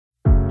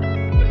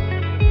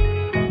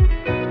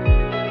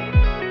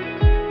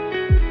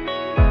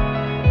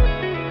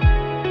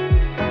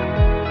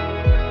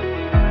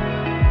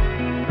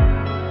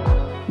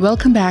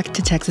Welcome back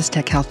to Texas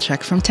Tech Health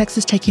Check from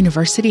Texas Tech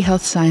University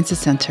Health Sciences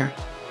Center.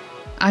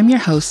 I'm your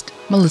host,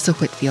 Melissa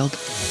Whitfield.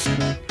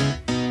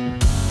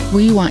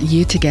 We want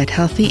you to get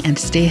healthy and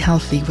stay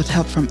healthy with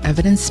help from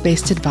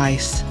evidence-based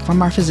advice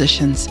from our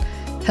physicians,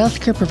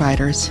 healthcare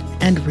providers,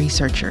 and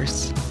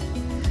researchers.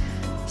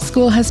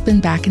 School has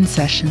been back in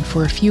session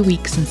for a few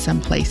weeks in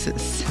some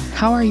places.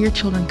 How are your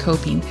children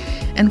coping?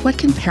 And what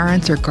can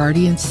parents or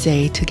guardians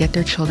say to get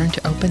their children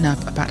to open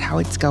up about how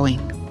it's going?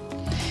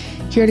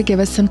 Here to give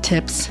us some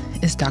tips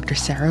is Dr.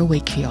 Sarah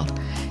Wakefield,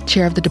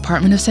 chair of the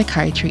Department of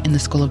Psychiatry in the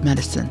School of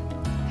Medicine.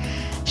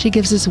 She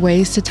gives us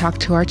ways to talk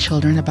to our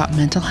children about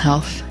mental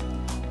health,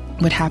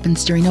 what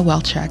happens during a well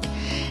check,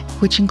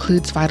 which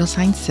includes Vital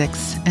Signs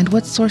 6, and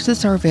what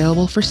sources are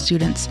available for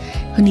students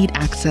who need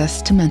access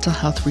to mental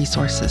health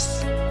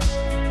resources.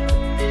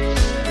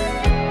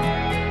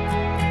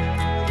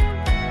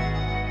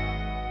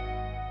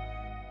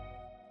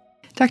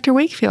 Dr.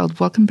 Wakefield,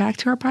 welcome back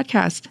to our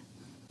podcast.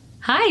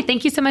 Hi,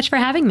 thank you so much for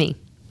having me.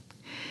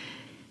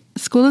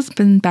 School has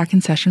been back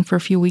in session for a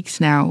few weeks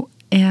now,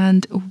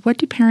 and what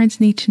do parents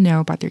need to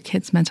know about their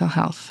kids' mental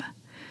health?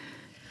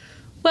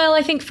 Well,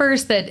 I think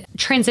first that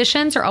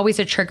transitions are always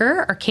a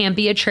trigger or can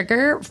be a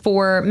trigger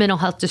for mental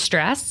health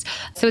distress.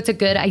 So it's a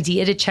good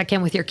idea to check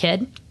in with your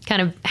kid.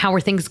 Kind of how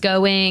are things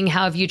going?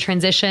 How have you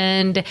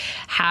transitioned?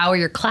 How are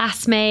your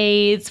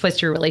classmates?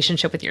 What's your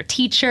relationship with your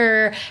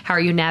teacher? How are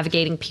you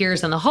navigating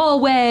peers in the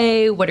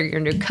hallway? What are your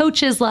new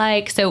coaches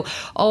like? So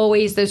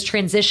always those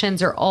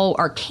transitions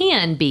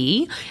can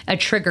be a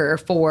trigger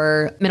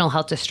for mental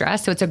health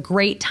distress. So it's a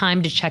great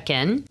time to check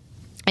in.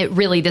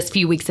 This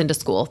few weeks into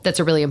school, that's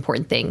a really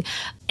important thing.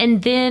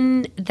 And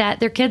then that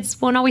their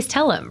kids won't always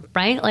tell them,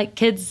 right? Like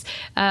kids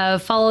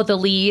follow the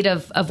lead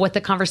of what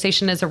the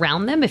conversation is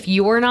around them. If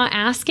you're not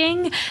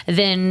asking,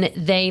 then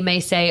they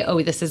may say,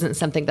 oh, this isn't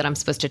something that I'm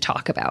supposed to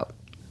talk about.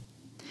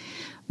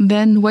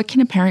 Then what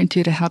can a parent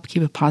do to help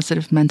keep a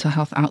positive mental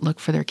health outlook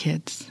for their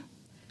kids?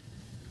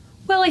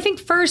 Well, I think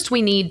first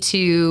we need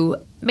to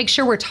make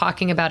sure we're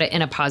talking about it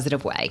in a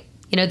positive way.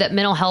 That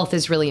mental health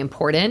is really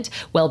important.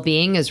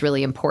 Well-being is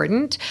really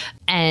important.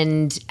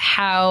 And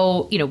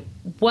how,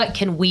 what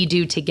can we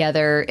do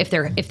together if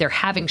they're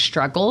having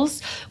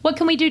struggles? What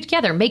can we do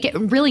together? Make it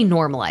really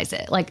normalize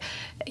it. Like,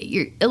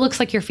 it looks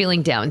like you're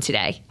feeling down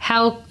today.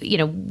 How,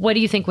 what do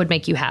you think would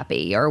make you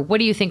happy? Or what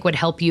do you think would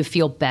help you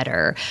feel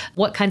better?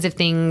 What kinds of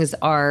things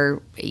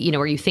are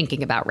you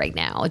thinking about right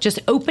now? Just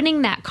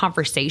opening that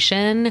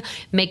conversation,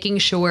 making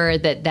sure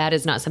that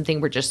is not something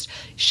we're just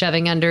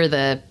shoving under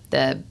the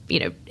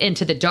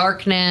into the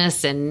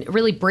darkness, and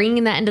really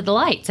bringing that into the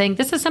light, saying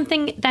this is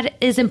something that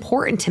is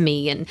important to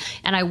me and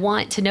I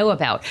want to know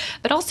about,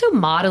 but also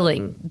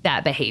modeling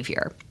that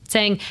behavior.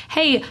 Saying,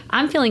 hey,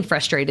 I'm feeling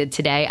frustrated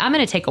today. I'm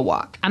going to take a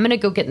walk. I'm going to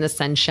go get in the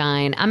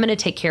sunshine. I'm going to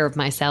take care of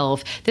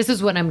myself. This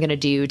is what I'm going to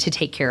do to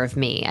take care of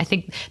me. I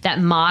think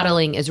that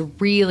modeling is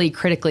really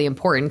critically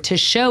important to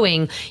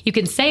showing you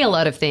can say a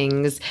lot of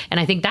things. And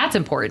I think that's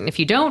important. If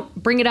you don't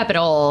bring it up at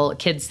all,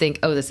 kids think,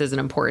 oh, this isn't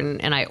important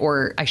and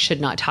I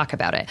should not talk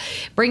about it.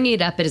 Bringing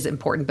it up is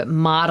important, but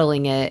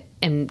modeling it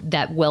and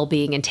that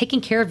well-being and taking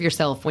care of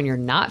yourself when you're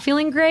not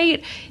feeling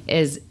great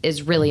is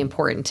really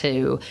important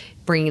to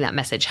bringing that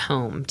message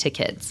home to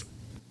kids.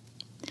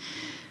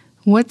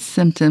 What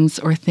symptoms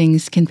or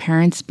things can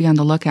parents be on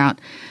the lookout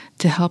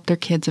to help their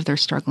kids if they're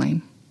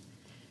struggling?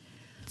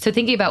 So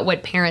thinking about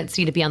what parents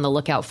need to be on the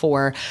lookout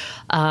for,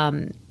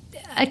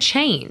 a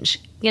change.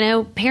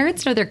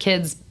 Parents know their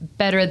kids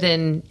better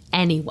than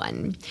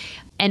anyone.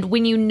 And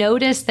when you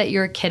notice that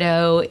your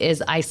kiddo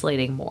is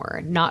isolating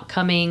more, not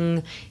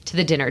coming to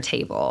the dinner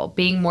table,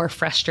 being more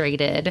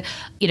frustrated,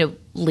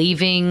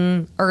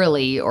 leaving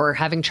early or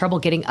having trouble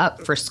getting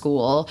up for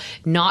school,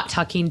 not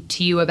talking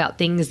to you about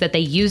things that they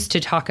used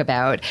to talk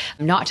about,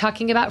 not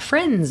talking about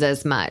friends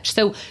as much.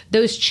 So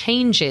those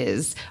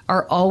changes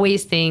are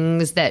always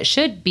things that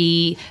should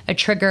be a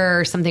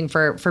trigger or something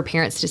for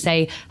parents to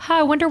say,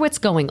 I wonder what's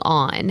going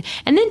on.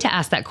 And then to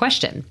ask that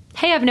question,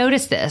 hey, I've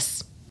noticed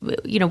this.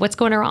 What's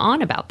going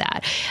on about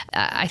that?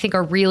 I think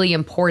are really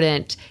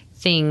important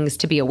things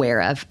to be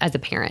aware of as a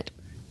parent.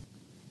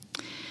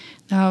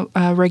 Now,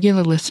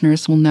 regular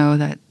listeners will know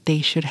that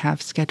they should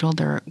have scheduled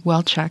their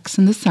well checks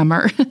in the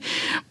summer.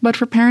 But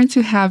for parents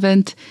who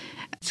haven't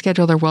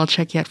scheduled their well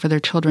check yet for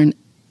their children,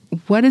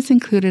 what is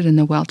included in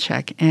the well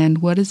check and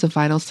what is a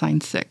Vital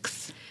Sign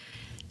 6?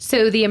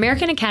 So the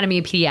American Academy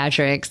of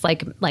Pediatrics,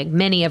 like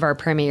many of our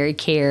primary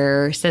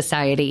care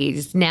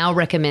societies, now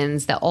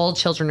recommends that all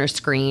children are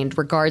screened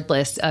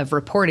regardless of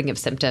reporting of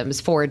symptoms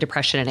for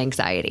depression and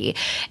anxiety.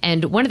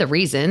 And one of the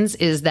reasons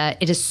is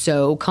that it is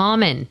so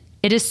common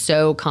It is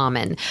so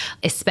common,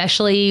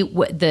 especially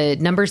the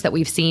numbers that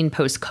we've seen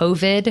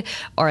post-COVID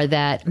are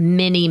that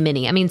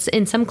many, I mean,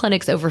 in some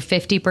clinics, over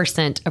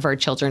 50% of our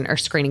children are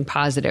screening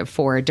positive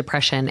for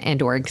depression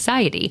and or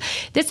anxiety.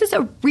 This is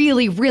a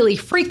really, really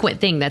frequent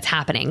thing that's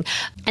happening.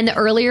 And the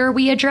earlier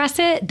we address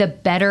it, the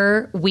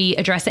better we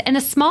address it. And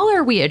the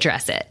smaller we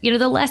address it,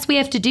 the less we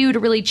have to do to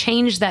really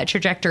change that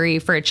trajectory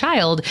for a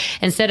child.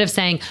 Instead of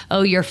saying,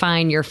 oh, you're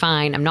fine.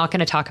 I'm not going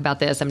to talk about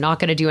this. I'm not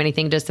going to do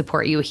anything to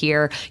support you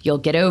here. You'll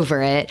get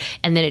over it.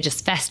 And then it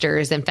just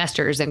festers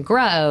and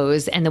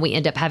grows. And then we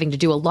end up having to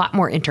do a lot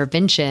more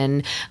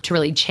intervention to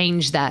really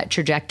change that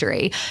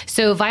trajectory.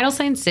 So Vital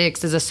Signs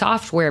 6 is a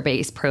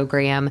software-based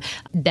program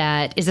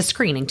that is a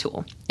screening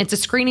tool. It's a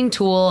screening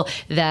tool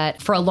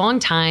that for a long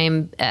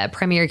time,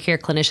 primary care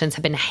clinicians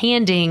have been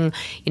handing,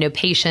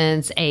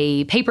 patients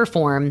a paper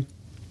form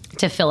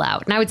to fill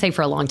out. And I would say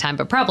for a long time,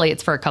 but probably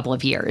it's for a couple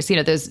of years.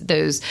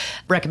 Those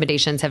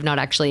recommendations have not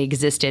actually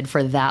existed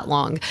for that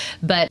long.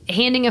 But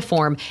handing a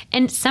form,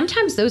 and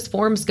sometimes those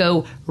forms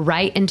go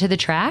right into the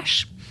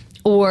trash,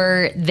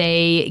 or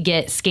they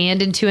get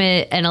scanned into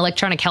an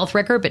electronic health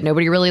record, but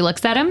nobody really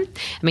looks at them.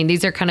 I mean,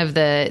 these are kind of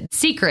the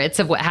secrets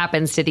of what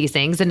happens to these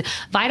things. And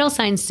Vital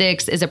Signs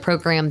 6 is a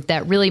program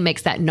that really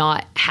makes that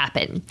not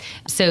happen.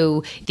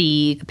 So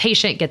the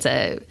patient gets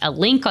a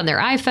link on their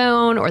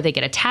iPhone, or they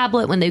get a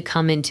tablet when they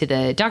come into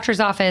the doctor's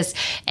office,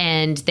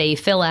 and they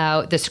fill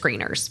out the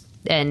screeners.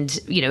 And,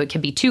 it can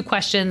be 2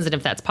 questions. And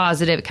if that's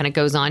positive, it kind of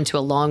goes on to a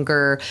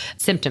longer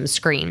symptom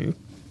screen.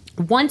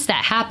 Once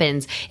that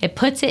happens, it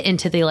puts it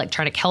into the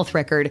electronic health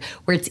record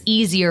where it's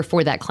easier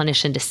for that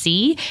clinician to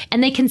see,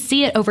 and they can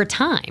see it over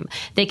time.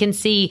 They can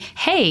see,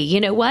 hey,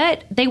 you know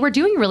what? They were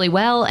doing really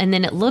well, and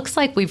then it looks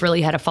like we've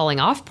really had a falling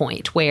off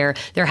point where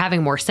they're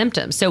having more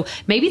symptoms. So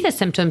maybe the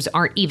symptoms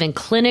aren't even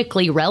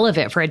clinically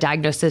relevant for a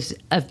diagnosis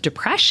of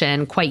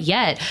depression quite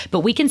yet,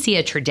 but we can see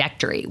a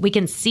trajectory. We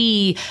can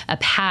see a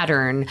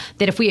pattern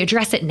that if we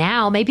address it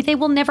now, maybe they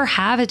will never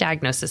have a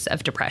diagnosis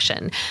of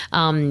depression.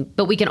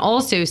 But we can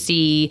also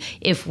see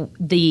if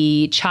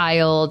the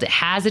child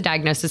has a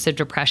diagnosis of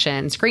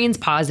depression, screens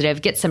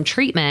positive, gets some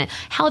treatment,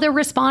 how they're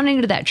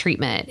responding to that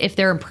treatment, if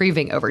they're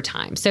improving over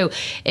time. So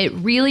it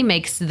really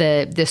makes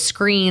the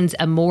screens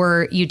a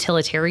more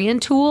utilitarian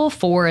tool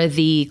for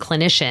the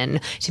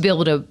clinician to be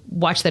able to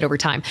watch that over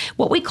time.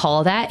 What we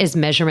call that is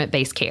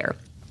measurement-based care.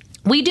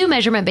 We do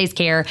measurement-based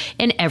care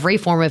in every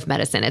form of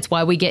medicine. It's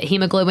why we get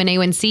hemoglobin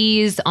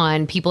A1Cs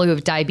on people who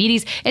have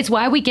diabetes. It's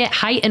why we get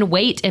height and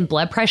weight and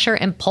blood pressure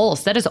and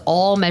pulse. That is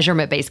all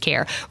measurement-based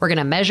care. We're going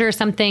to measure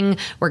something.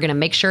 We're going to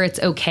make sure it's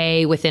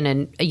okay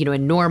within a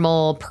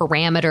normal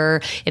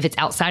parameter. If it's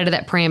outside of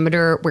that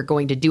parameter, we're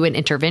going to do an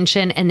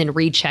intervention and then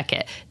recheck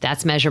it.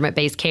 That's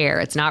measurement-based care.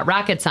 It's not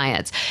rocket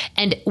science.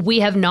 And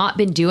we have not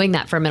been doing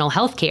that for mental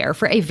health care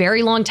for a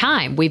very long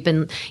time. We've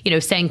been,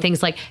 saying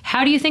things like,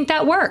 how do you think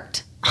that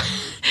worked?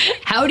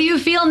 How do you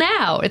feel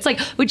now? It's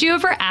like, would you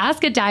ever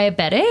ask a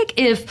diabetic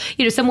if,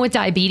 someone with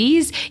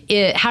diabetes,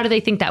 how do they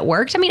think that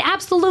worked? I mean,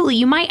 absolutely.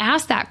 You might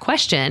ask that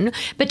question,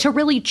 but to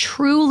really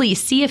truly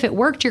see if it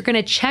worked, you're going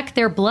to check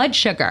their blood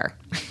sugar.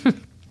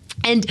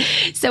 And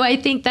so I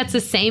think that's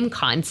the same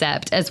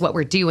concept as what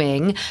we're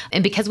doing.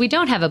 And because we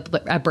don't have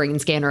a brain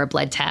scan or a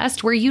blood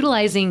test, we're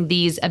utilizing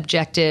these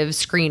objective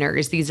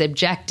screeners, these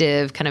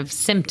objective kind of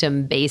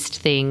symptom-based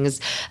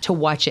things to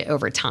watch it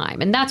over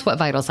time. And that's what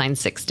Vital Signs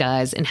 6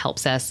 does, and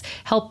helps us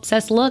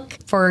look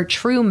for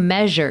true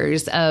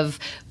measures of,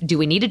 do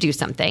we need to do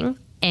something?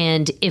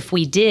 And if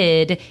we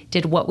did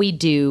what we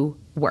do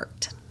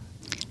worked?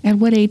 At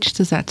what age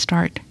does that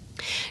start?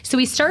 So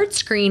we start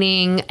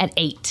screening at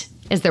 8.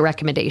 Is the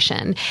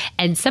recommendation.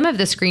 And some of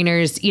the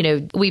screeners,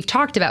 we've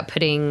talked about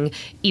putting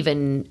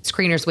even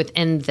screeners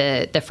within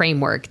the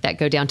framework that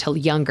go down to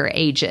younger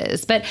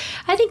ages. But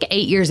I think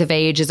 8 years of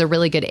age is a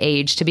really good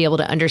age to be able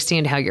to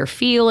understand how you're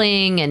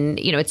feeling. And,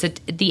 it's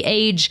the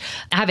age.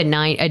 I have a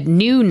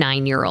new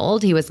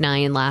 9-year-old. He was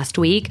 9 last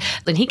week,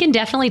 and he can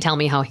definitely tell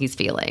me how he's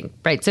feeling,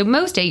 right? So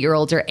most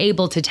 8-year-olds are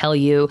able to tell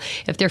you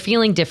if they're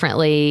feeling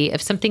differently,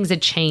 if something's a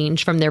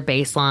change from their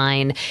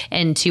baseline,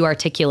 and to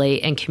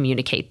articulate and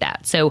communicate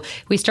that. So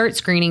we start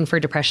screening for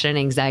depression and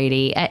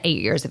anxiety at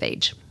 8 years of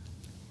age.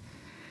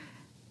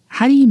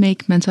 How do you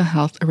make mental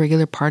health a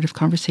regular part of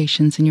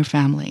conversations in your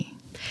family?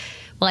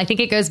 Well, I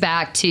think it goes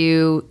back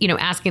to,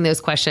 asking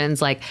those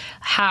questions like,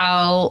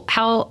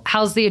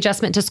 how's the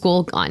adjustment to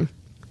school gone?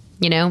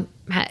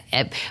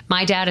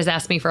 My dad has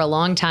asked me for a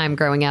long time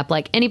growing up,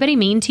 like, anybody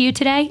mean to you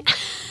today?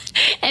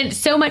 And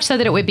so much so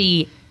that it would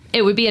be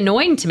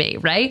annoying to me,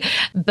 right?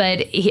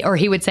 But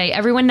he would say,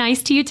 everyone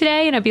nice to you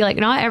today? And I'd be like,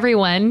 not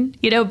everyone,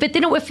 but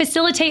then it would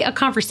facilitate a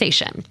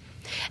conversation.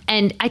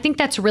 And I think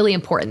that's really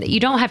important, that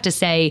you don't have to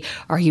say,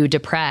 are you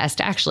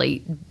depressed?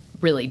 Actually,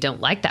 really don't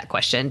like that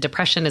question.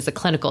 Depression is a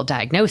clinical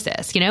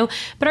diagnosis,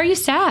 but are you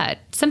sad?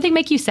 Something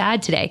make you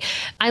sad today?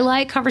 I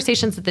like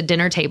conversations at the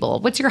dinner table.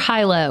 What's your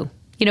high-low?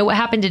 What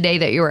happened today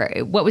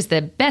what was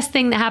the best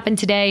thing that happened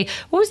today?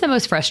 What was the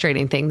most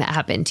frustrating thing that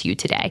happened to you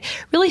today?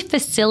 Really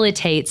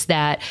facilitates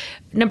that.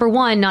 Number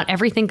one, not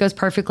everything goes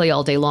perfectly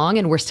all day long,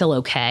 and we're still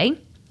okay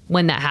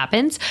when that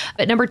happens.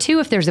 But number two,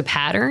 if there's a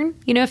pattern,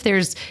 if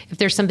there's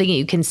something that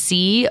you can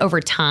see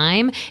over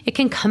time, it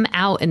can come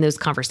out in those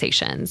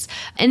conversations.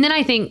 And then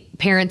I think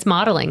parents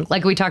modeling,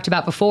 like we talked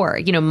about before,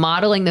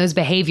 modeling those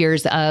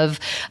behaviors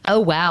of, oh,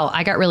 wow,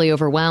 I got really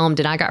overwhelmed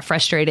and I got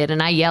frustrated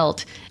and I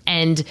yelled.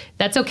 And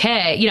that's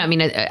okay.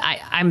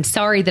 I'm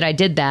sorry that I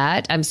did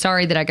that. I'm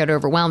sorry that I got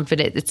overwhelmed, but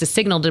it's a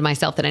signal to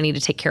myself that I need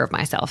to take care of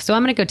myself. So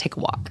I'm going to go take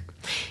a walk.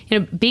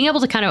 Being able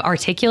to kind of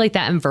articulate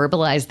that and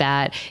verbalize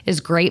that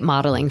is great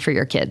modeling for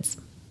your kids.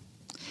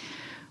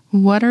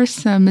 What are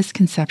some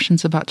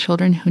misconceptions about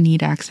children who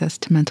need access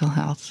to mental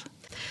health?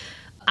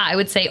 I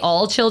would say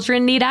all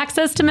children need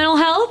access to mental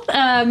health.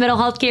 Mental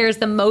health care is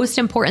the most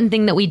important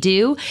thing that we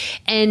do.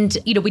 And,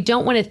 we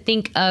don't want to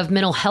think of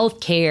mental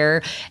health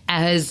care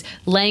as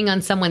laying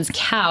on someone's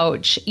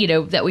couch,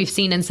 that we've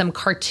seen in some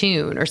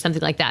cartoon or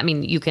something like that. I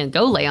mean, you can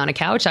go lay on a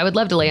couch. I would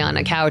love to lay on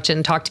a couch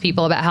and talk to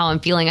people about how I'm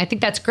feeling. I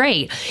think that's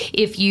great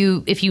if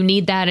you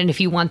need that and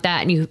if you want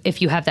that and if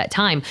you have that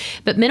time.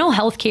 But mental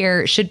health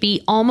care should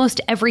be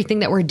almost everything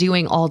that we're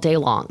doing all day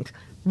long.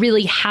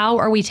 Really, how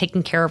are we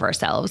taking care of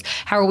ourselves?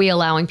 How are we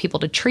allowing people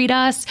to treat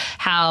us?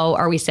 How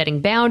are we setting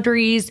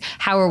boundaries?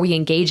 How are we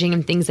engaging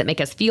in things that make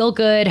us feel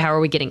good? How are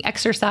we getting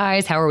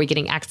exercise? How are we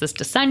getting access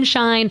to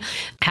sunshine?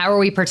 How are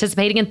we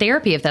participating in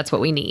therapy if that's what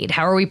we need?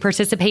 How are we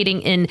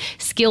participating in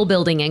skill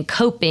building and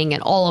coping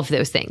and all of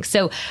those things?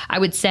 So I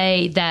would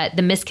say that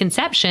the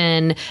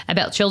misconception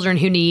about children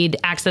who need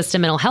access to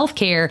mental health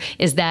care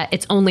is that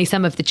it's only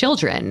some of the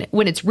children,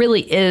 when it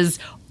really is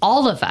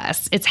all of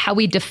us. It's how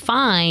we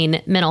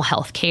define mental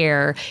health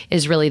care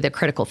is really the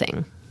critical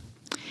thing.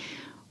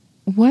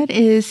 What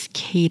is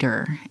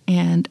CATER,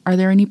 and are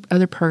there any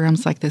other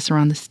programs like this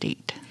around the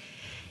state?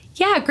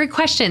 Yeah, great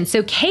question.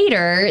 So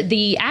CATER,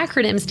 the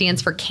acronym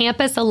stands for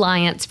Campus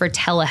Alliance for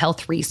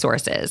Telehealth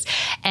Resources.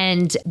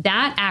 And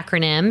that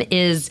acronym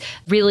is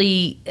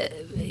really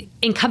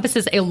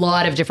encompasses a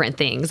lot of different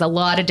things, a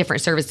lot of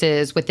different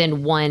services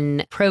within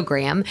one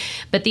program.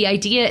 But the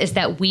idea is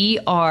that we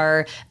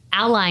are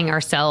allying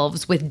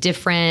ourselves with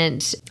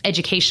different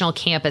educational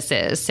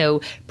campuses, so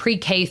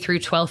pre-K through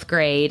 12th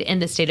grade in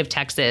the state of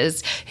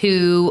Texas,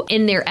 who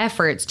in their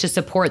efforts to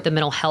support the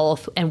mental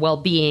health and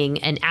well-being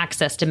and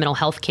access to mental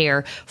health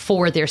care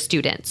for their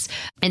students.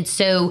 And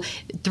so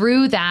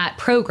through that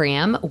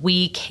program,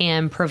 we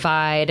can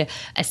provide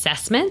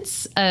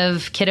assessments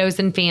of kiddos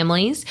and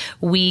families.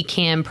 We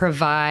can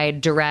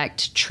provide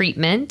direct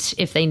treatment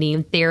if they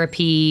need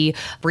therapy,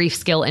 brief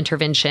skill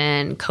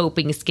intervention,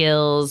 coping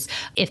skills,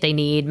 if they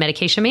need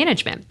medication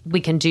management.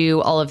 We can do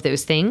all of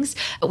those things.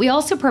 But we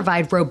also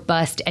provide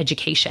robust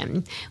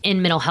education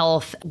in mental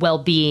health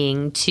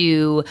well-being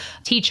to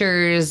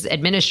teachers,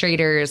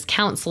 administrators,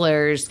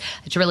 counselors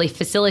to really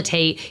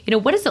facilitate,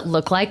 what does it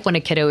look like when a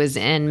kiddo is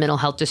in mental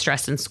health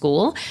distress in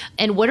school?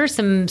 And what are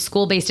some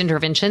school-based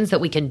interventions that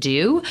we can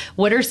do?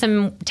 What are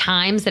some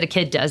times that a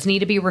kid does need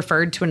to be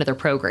referred to another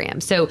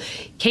program? So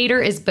CATER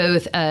is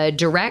both a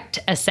direct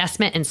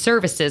assessment and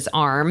services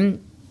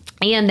arm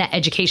and that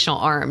educational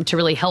arm to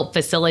really help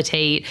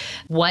facilitate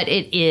what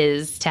it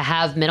is to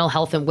have mental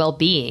health and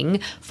well-being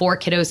for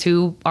kiddos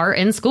who are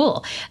in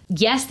school.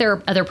 Yes, there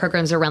are other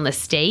programs around the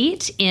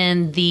state.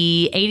 In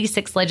the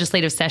 86th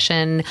legislative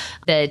session,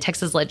 the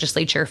Texas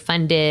legislature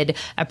funded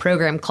a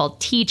program called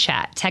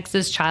TCHAT,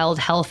 Texas Child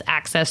Health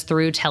Access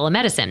Through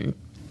Telemedicine.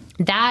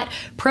 That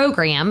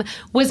program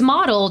was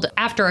modeled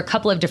after a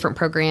couple of different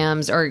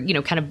programs or,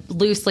 kind of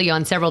loosely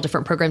on several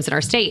different programs in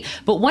our state.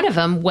 But one of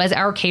them was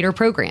our CATER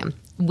program.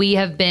 We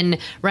have been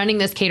running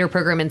this CATER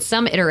program in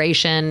some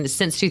iteration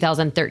since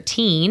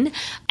 2013,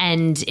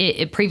 and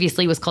it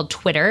previously was called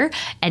Twitter,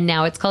 and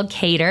now it's called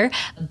CATER.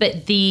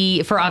 But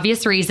for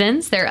obvious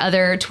reasons,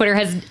 Twitter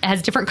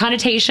has different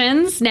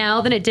connotations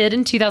now than it did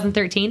in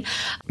 2013.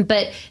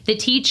 But the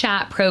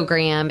TCHAT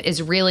program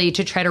is really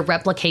to try to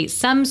replicate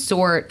some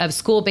sort of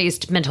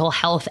school-based mental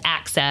health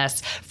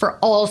access for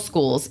all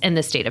schools in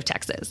the state of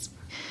Texas.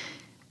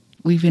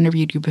 We've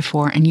interviewed you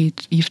before, and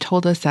you've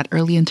told us that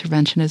early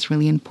intervention is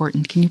really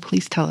important. Can you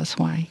please tell us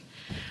why?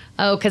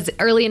 Oh, because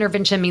early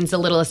intervention means the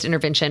littlest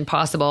intervention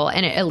possible,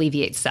 and it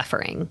alleviates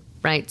suffering,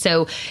 right?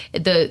 So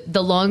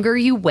the longer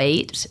you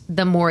wait,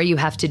 the more you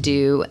have to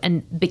do,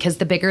 and because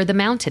the bigger the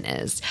mountain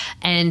is.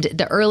 And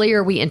the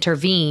earlier we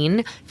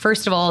intervene,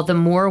 first of all, the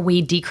more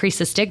we decrease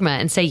the stigma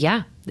and say,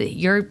 yeah,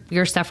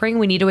 you're suffering.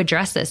 We need to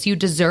address this. You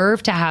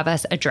deserve to have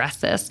us address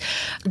this.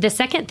 The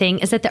second thing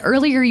is that the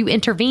earlier you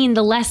intervene,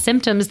 the less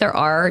symptoms there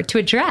are to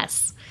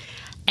address.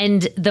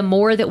 And the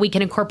more that we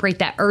can incorporate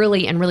that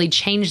early and really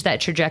change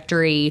that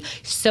trajectory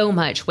so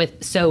much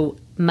with so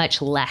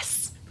much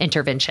less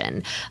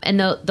intervention. And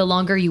the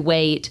longer you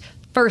wait,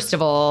 first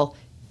of all,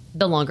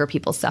 the longer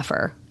people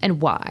suffer.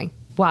 And why?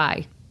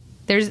 Why?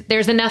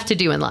 there's enough to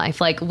do in life.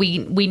 Like we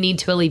need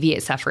to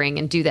alleviate suffering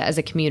and do that as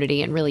a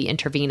community and really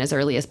intervene as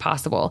early as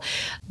possible.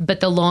 But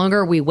the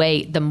longer we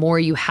wait, the more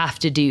you have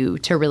to do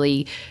to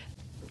really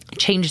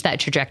change that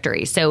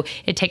trajectory. So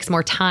it takes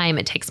more time,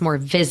 it takes more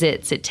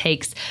visits, it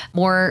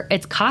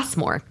costs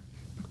more.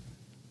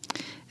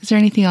 Is there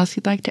anything else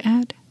you'd like to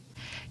add?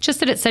 Just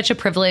that it's such a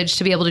privilege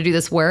to be able to do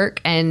this work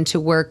and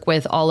to work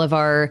with all of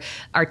our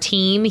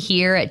team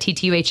here at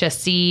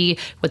TTUHSC,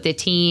 with the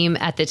team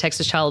at the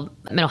Texas Child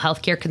Mental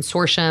Health Care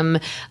Consortium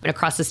and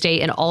across the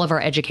state, and all of our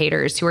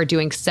educators who are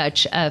doing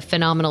such a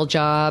phenomenal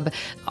job,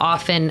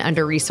 often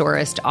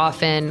under-resourced,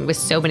 often with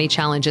so many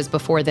challenges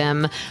before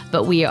them.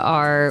 But we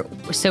are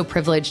so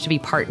privileged to be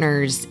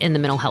partners in the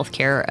mental health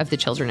care of the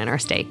children in our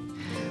state.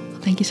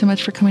 Well, thank you so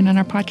much for coming on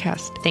our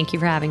podcast. Thank you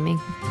for having me.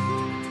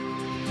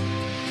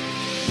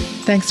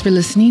 Thanks for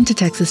listening to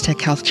Texas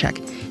Tech Health Check.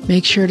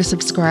 Make sure to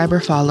subscribe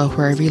or follow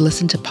wherever you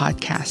listen to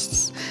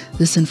podcasts.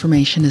 This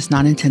information is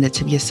not intended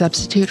to be a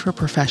substitute for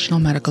professional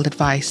medical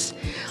advice.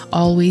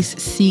 Always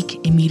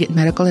seek immediate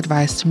medical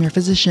advice from your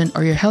physician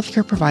or your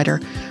healthcare provider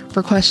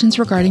for questions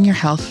regarding your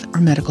health or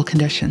medical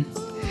condition.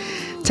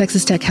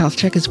 Texas Tech Health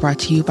Check is brought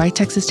to you by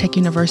Texas Tech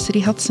University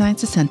Health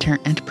Sciences Center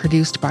and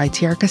produced by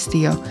Tiara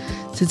Castillo,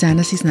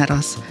 Susana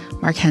Cisneros,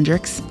 Mark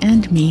Hendricks,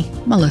 and me,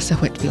 Melissa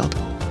Whitfield.